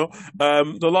 We've done well.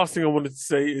 The last thing I wanted to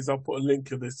say is I'll put a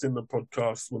link of this in the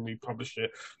podcast when we publish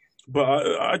it.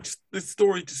 But this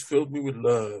story just filled me with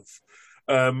love.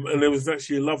 And there was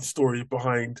actually a love story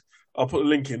behind, I'll put a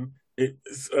link in.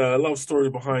 It's a love story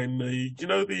behind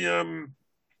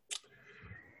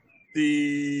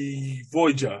the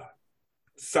Voyager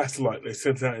satellite they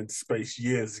sent out into space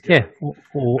years ago. Yeah,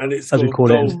 or and it's as got we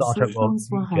call it in Star Trek world.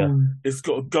 It's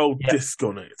got a gold disc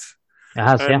on it. It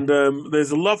has, and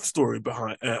there's a love story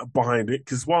behind it,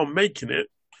 because while making it,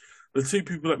 the two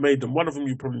people that made them, one of them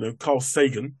you probably know, Carl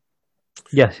Sagan,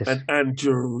 yes. and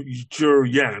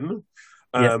Jurian.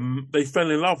 They fell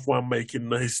in love while making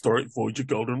the historic Voyager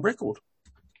Golden Record.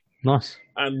 Nice.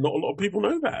 And not a lot of people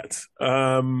know that.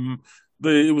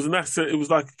 It was NASA. It was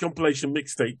like a compilation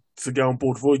mixtape to go on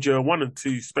board Voyager 1 and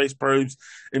 2 space probes,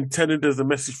 intended as a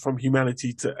message from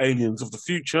humanity to aliens of the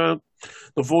future.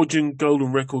 The Voyager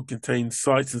Golden Record contains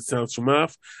sights and sounds from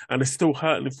Earth, and is still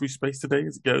hurtling through space today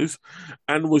as it goes,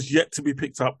 and was yet to be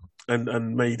picked up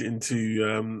and made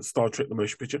into Star Trek: The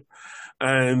Motion Picture,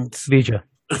 and Vija,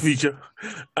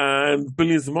 and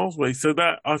billions of miles away. So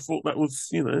that I thought that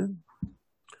was,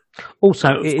 also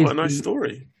it was quite a nice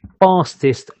story.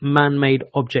 Fastest man-made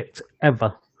object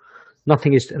ever.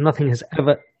 Nothing has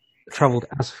ever travelled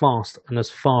as fast and as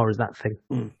far as that thing.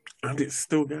 And it's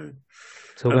still going.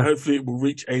 So and hopefully it will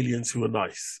reach aliens who are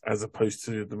nice, as opposed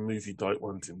to the movie dyke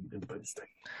ones in Independence Day.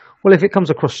 Well, if it comes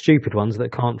across stupid ones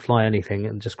that can't fly anything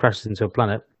and just crashes into a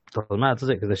planet, doesn't matter, does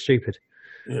it? Because they're stupid.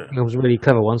 Yeah. If it comes really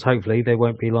clever ones, hopefully they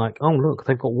won't be like, oh, look,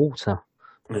 they've got water.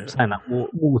 I'm saying that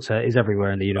water is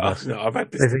everywhere in the universe. No, I've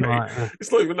had this debate.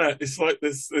 It's not even that. It's like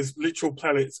there's literal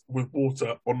planets with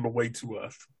water on the way to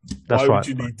Earth. That's why right. would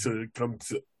you need to come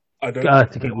to? I don't Earth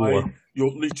to know get why water.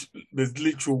 There's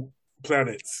literal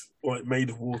planets like made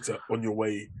of water on your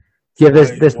way. Yeah,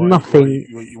 there's nothing.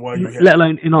 Why let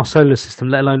alone in our solar system,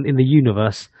 let alone in the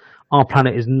universe, our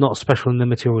planet is not special in the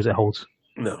materials it holds.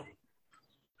 No,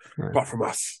 apart from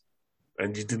us.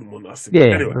 And you didn't want us to.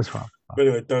 Yeah, anyway, that's right. But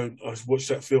anyway, I watched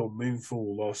that film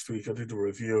Moonfall last week. I did a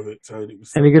review of it, Tony. It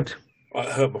was any good? It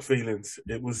hurt my feelings.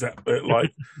 It was that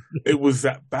it was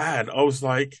that bad. I was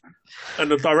like, and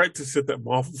the director said that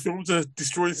Marvel films are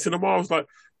destroying cinema. I was like,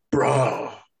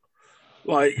 bruh,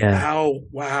 like how?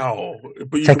 Wow!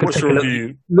 But you can watch the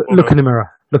review. Look in the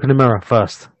mirror. Look in the mirror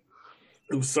first.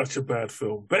 It was such a bad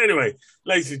film. But anyway,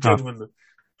 ladies and gentlemen.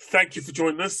 Thank you for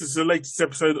joining us. This is the latest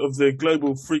episode of the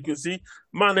Global Frequency.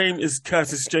 My name is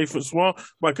Curtis J. Francois.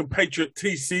 My compatriot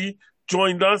TC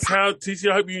joined us. How, TC?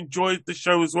 I hope you enjoyed the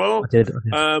show as well. I did.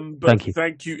 But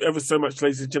thank you ever so much,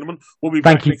 ladies and gentlemen. We'll be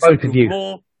back next week with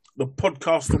more. The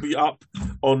podcast will be up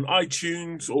on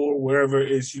iTunes or wherever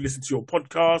it is you listen to your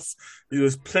podcasts.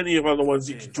 There's plenty of other ones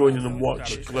you can join in and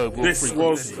watch. This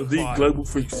was the Global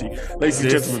Frequency. Ladies and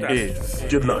gentlemen,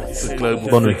 good night. The Global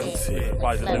Frequency.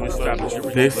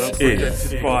 This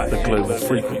is the Global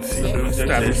Frequency.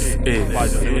 This is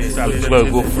the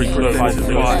Global Frequency. This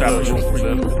is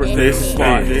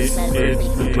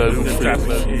the Global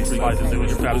Frequency.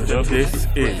 This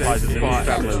is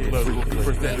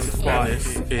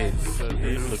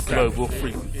the Global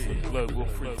Frequency.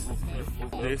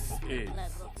 This is